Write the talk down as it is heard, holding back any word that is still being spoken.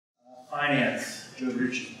finance to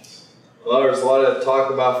Bridgeville? Well, there's a lot of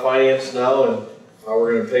talk about finance now and how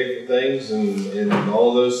we're going to pay for things, and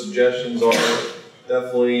all those suggestions are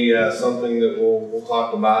definitely something that we'll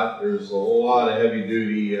talk about. There's a whole lot of heavy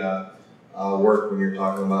duty work when you're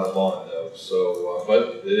talking about a bond, though. So,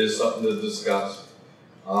 but it is something to discuss.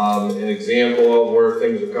 An example of where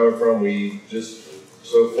things are coming from, we just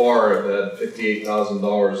so far have had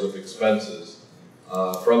 $58,000 of expenses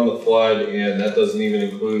from the flood, and that doesn't even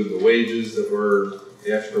include the wages that were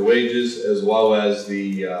the extra wages, as well as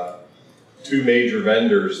the 2 major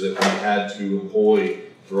vendors that we had to employ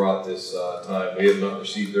throughout this time. We have not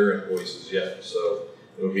received their invoices yet, so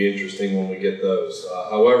it'll be interesting when we get those.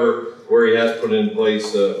 However, where he has put in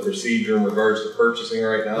place a procedure in regards to purchasing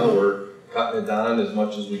right now, we're cutting it down as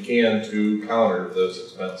much as we can to counter those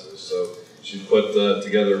expenses. So she's put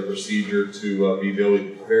together a procedure to be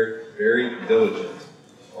very diligent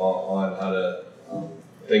on how to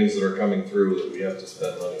things that are coming through that we have to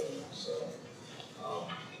spend money on. So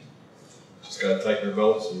just got to tighten our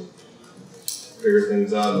belts and figure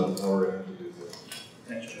things out on how we're going to have to do things.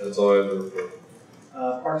 Thanks, Joe. That's all I have to report.